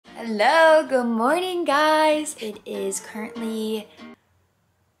Hello, good morning guys. It is currently,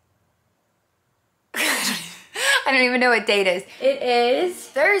 I don't even know what date it is. It is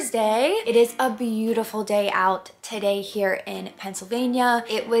Thursday. It is a beautiful day out today here in Pennsylvania.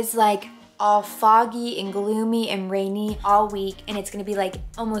 It was like all foggy and gloomy and rainy all week, and it's gonna be like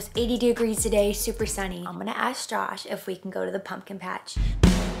almost 80 degrees today, super sunny. I'm gonna ask Josh if we can go to the pumpkin patch.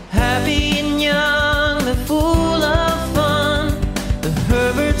 Happy and young, but full of fun. The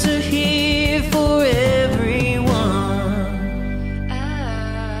Herberts are here for everyone.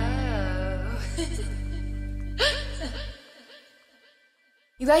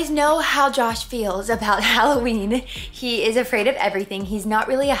 You guys know how Josh feels about Halloween. He is afraid of everything. He's not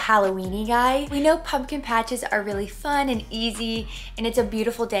really a Halloween-y guy. We know pumpkin patches are really fun and easy, and it's a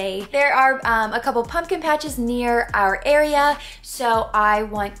beautiful day. There are a couple pumpkin patches near our area, so I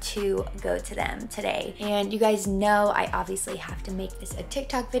want to go to them today. And you guys know I obviously have to make this a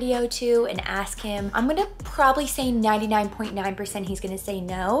TikTok video too and ask him. I'm gonna probably say 99.9% he's gonna say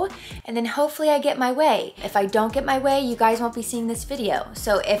no, and then hopefully I get my way. If I don't get my way, you guys won't be seeing this video.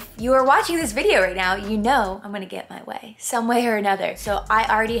 So if you are watching this video right now, you know I'm gonna get my way, some way or another. So I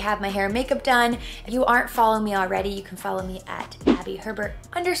already have my hair and makeup done. If you aren't following me already, you can follow me at Josh.Herbert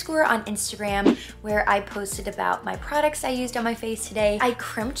 _ on Instagram, where I posted about my products I used on my face today. I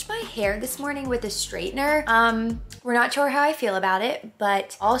crimped my hair this morning with a straightener. We're not sure how I feel about it,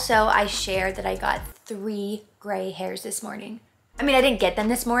 but also I shared that I got 3 gray hairs this morning. I mean, I didn't get them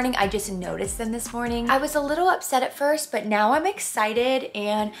this morning, I just noticed them this morning. I was a little upset at first, but now I'm excited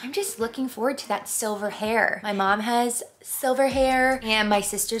and I'm just looking forward to that silver hair. My mom has silver hair and my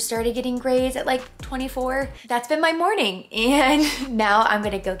sister started getting grays at like 24. That's been my morning, and now I'm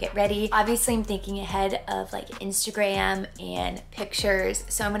gonna go get ready. Obviously, I'm thinking ahead of like Instagram and pictures,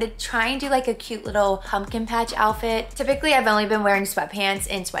 so I'm gonna try and do like a cute little pumpkin patch outfit. Typically, I've only been wearing sweatpants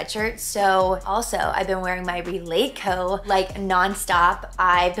and sweatshirts, so also I've been wearing my Relate coat like non-stop.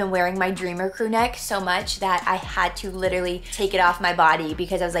 I've been wearing my Dreamer crew neck so much that I had to literally take it off my body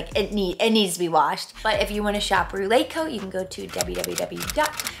because I was like, it needs to be washed. But if you wanna shop Relate coat, you can go to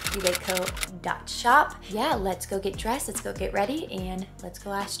www.relateco.shop. Yeah, let's go get dressed, let's go get ready, and let's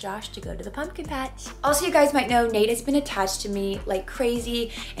go ask Josh to go to the pumpkin patch. Also, you guys might know Nate has been attached to me like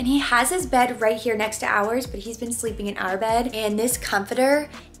crazy, and he has his bed right here next to ours, but he's been sleeping in our bed, and this comforter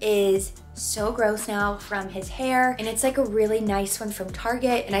is so gross now from his hair, and it's like a really nice one from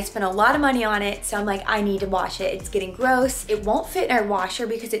Target, and I spent a lot of money on it, so I'm like, I need to wash it. It's getting gross. It won't fit in our washer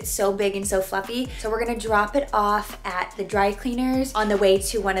because it's so big and so fluffy, so we're gonna drop it off at the dry cleaners on the way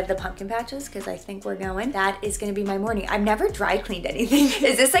to one of the pumpkin patches, because I think we're going. That is gonna be my morning. I've never dry cleaned anything.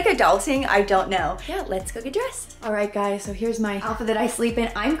 Is this like adulting? I don't know. Yeah, let's go get dressed. All right guys, so here's my outfit that I sleep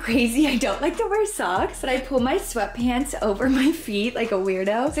in. I'm crazy, I don't like to wear socks, but I pull my sweatpants over my feet like a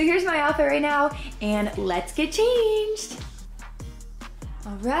weirdo. So here's my outfit right now, and let's get changed.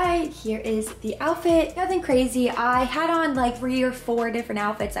 All right, here is the outfit. Nothing crazy. I had on like 3 or 4 different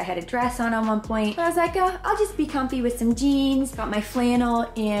outfits. I had a dress on one point, but I was like, I'll just be comfy with some jeans. Got my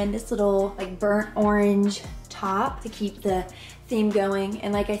flannel and this little like burnt orange top to keep the theme going.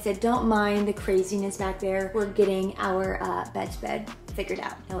 And like I said, don't mind the craziness back there. We're getting our bed figured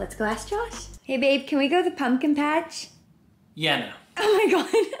out. Now let's go ask Josh. Hey babe, can we go to the pumpkin patch? Yeah, no. Oh my god.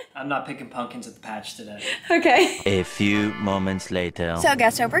 I'm not picking pumpkins at the patch today. Okay. A few moments later. So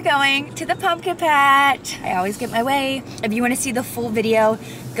guess where we're going? To the pumpkin patch. I always get my way. If you want to see the full video,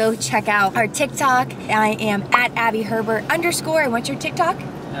 go check out our TikTok. I am at Josh.Herbert _ and what's your TikTok?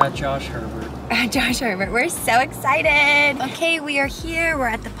 Josh.Herbert. Josh.Herbert. We're so excited. Okay, we are here. We're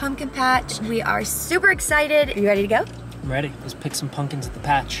at the pumpkin patch. We are super excited. Are you ready to go? I'm ready. Let's pick some pumpkins at the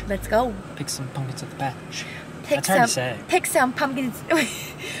patch. Let's go. Pick some pumpkins at the patch. That's hard to say. Pick some pumpkins.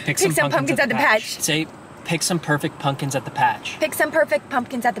 Pick some pumpkins at the patch. Say, pick some perfect pumpkins at the patch. Pick some perfect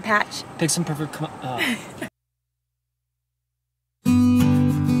pumpkins at the patch. Pick some perfect.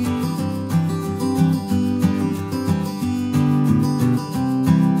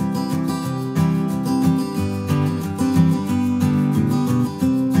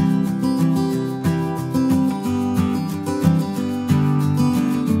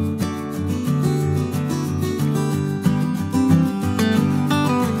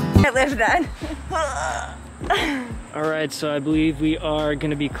 Live that. All right, so I believe we are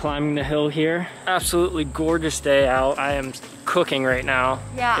gonna be climbing the hill here. Absolutely gorgeous day out. I am cooking right now.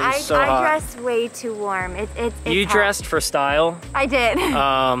 Yeah, I dressed way too warm. You hot. dressed for style. I did.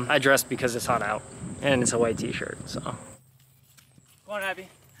 I dressed because it's hot out, and it's a white t-shirt, so. Come on, Abbie.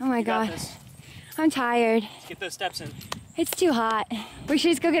 Oh my god. I'm tired. Let's get those steps in. It's too hot. We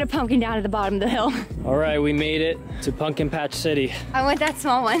should just go get a pumpkin down at the bottom of the hill. All right, we made it to Pumpkin Patch City. I want that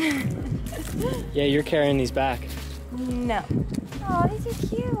small one. Yeah, you're carrying these back. No. Oh, these are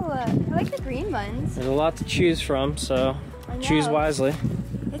cute. I like the green ones. There's a lot to choose from, so choose wisely.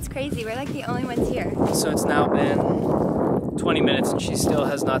 It's crazy. We're like the only ones here. So it's now been 20 minutes and she still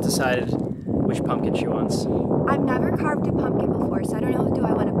has not decided which pumpkin she wants. I've never carved a pumpkin before, so I don't know. Do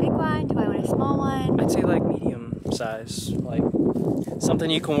I want a big one? Do I want a small one? I'd say like medium size, like something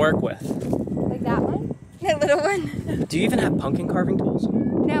you can work with. Like that one? That little one? Do you even have pumpkin carving tools?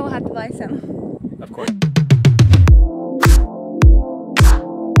 No, we'll have to buy some. Of course.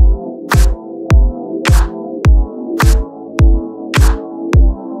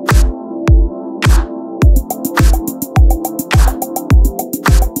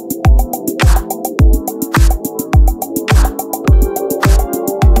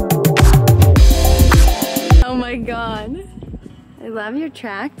 I love your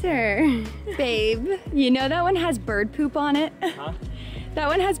tractor. Babe, you know that one has bird poop on it? Huh? That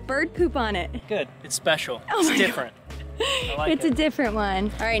one has bird poop on it. Good. It's special. Oh, it's different. I like it's a different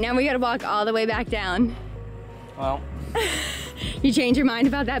one. All right, now we gotta walk all the way back down. Well. You change your mind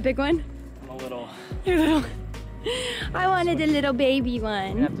about that big one? I'm a little. You're little. I wanted a little baby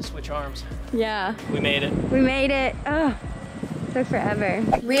one. We have to switch arms. Yeah. We made it. We made it. Oh. Took forever.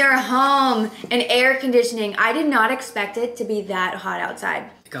 We are home and air conditioning. I did not expect it to be that hot outside.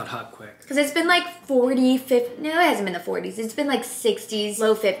 It got hot quick. Because it's been like 40, 50, no, it hasn't been the 40s. It's been like 60s,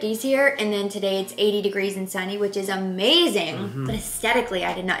 low 50s here. And then today it's 80 degrees and sunny, which is amazing. But aesthetically,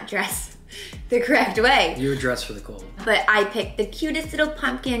 I did not dress the correct way. You were dressed for the cold. But I picked the cutest little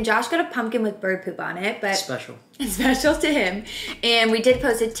pumpkin. Josh got a pumpkin with bird poop on it, but special. It's special to him. And we did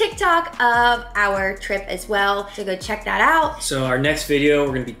post a TikTok of our trip as well, so go check that out. So our next video,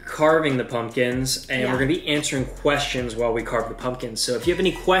 we're gonna be carving the pumpkins and we're gonna be answering questions while we carve the pumpkins. So if you have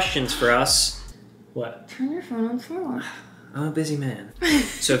any questions for us, what? Turn your phone on floor. I'm a busy man.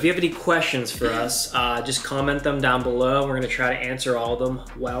 So if you have any questions for us, just comment them down below. We're gonna try to answer all of them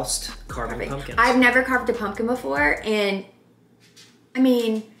whilst carving pumpkins. I've never carved a pumpkin before, and I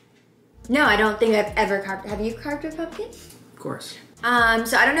mean, no, I don't think I've ever carved. Have you carved a pumpkin? Of course. So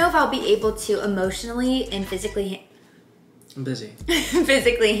I don't know if I'll be able to emotionally and physically I'm busy.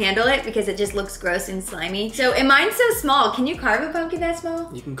 physically handle it because it just looks gross and slimy. So, and mine's so small. Can you carve a pumpkin that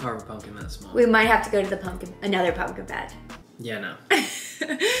small? You can carve a pumpkin that small. We might have to go to the another pumpkin patch. Yeah, no.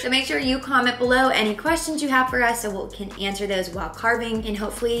 So make sure you comment below any questions you have for us so we can answer those while carving, and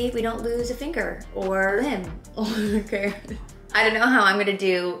hopefully we don't lose a finger or a limb. Okay. I don't know how I'm gonna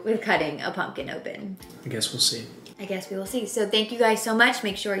do with cutting a pumpkin open. I guess we'll see. I guess we will see. So thank you guys so much.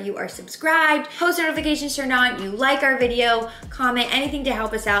 Make sure you are subscribed, post notifications turned on, you like our video, comment, anything to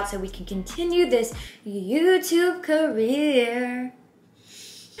help us out so we can continue this YouTube career.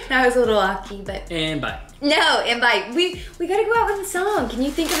 That was a little off key, but. And bye. No, and bye. We gotta go out with a song. Can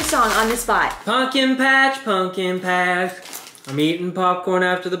you think of a song on the spot? Pumpkin patch, pumpkin patch. I'm eating popcorn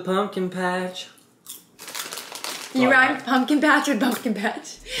after the pumpkin patch. You rhymed pumpkin patch with pumpkin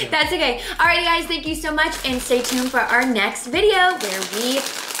patch. Yeah. That's okay. Alrighty guys, thank you so much and stay tuned for our next video where we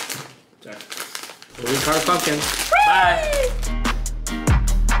carve pumpkins. Bye.